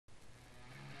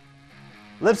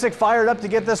Leipsic fired up to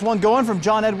get this one going from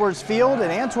John Edwards Field,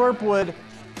 and Antwerp would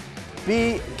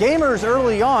be gamers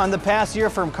early on. The pass here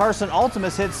from Carson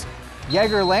Ultimus hits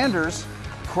Jaeger Landers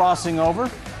crossing over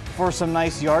for some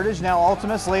nice yardage. Now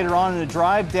Ultimus later on in the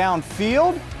drive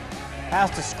downfield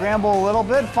has to scramble a little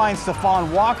bit, finds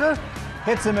Stephon Walker,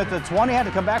 hits him at the 20, had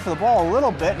to come back for the ball a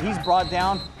little bit. He's brought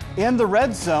down in the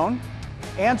red zone.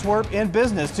 Antwerp in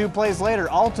business. 2 plays later,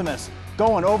 Ultimus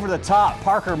going over the top.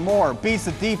 Parker Moore beats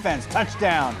the defense,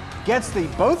 touchdown, gets the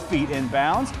both feet in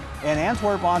bounds, and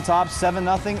Antwerp on top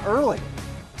 7-0 early.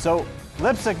 So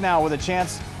Leipsic now with a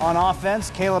chance on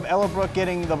offense. Caleb Ellerbrook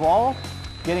getting the ball,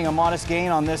 getting a modest gain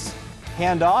on this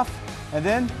handoff. And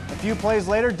then a few plays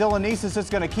later, Dylan Neese is just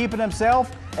going to keep it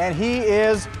himself, and he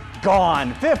is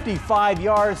gone. 55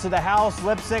 yards to the house.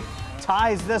 Leipsic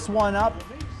ties this one up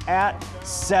at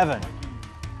 7.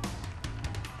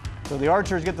 So the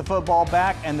Archers get the football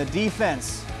back, and the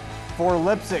defense for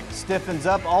Leipsic stiffens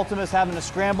up. Ultimus having to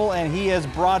scramble, and he is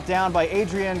brought down by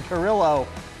Adrian Carrillo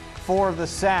for the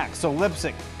sack. So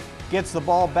Leipsic gets the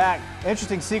ball back.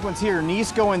 Interesting sequence here.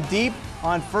 Neese going deep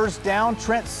on first down.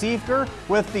 Trent Siefker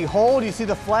with the hold. You see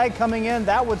the flag coming in.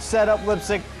 That would set up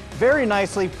Leipsic very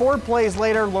nicely. 4 plays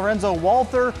later, Lorenzo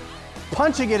Walther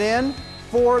punching it in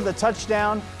for the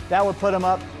touchdown. That would put him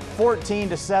up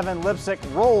 14-7. Leipsic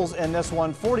rolls in this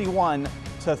one,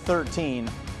 41-13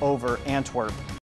 over Antwerp.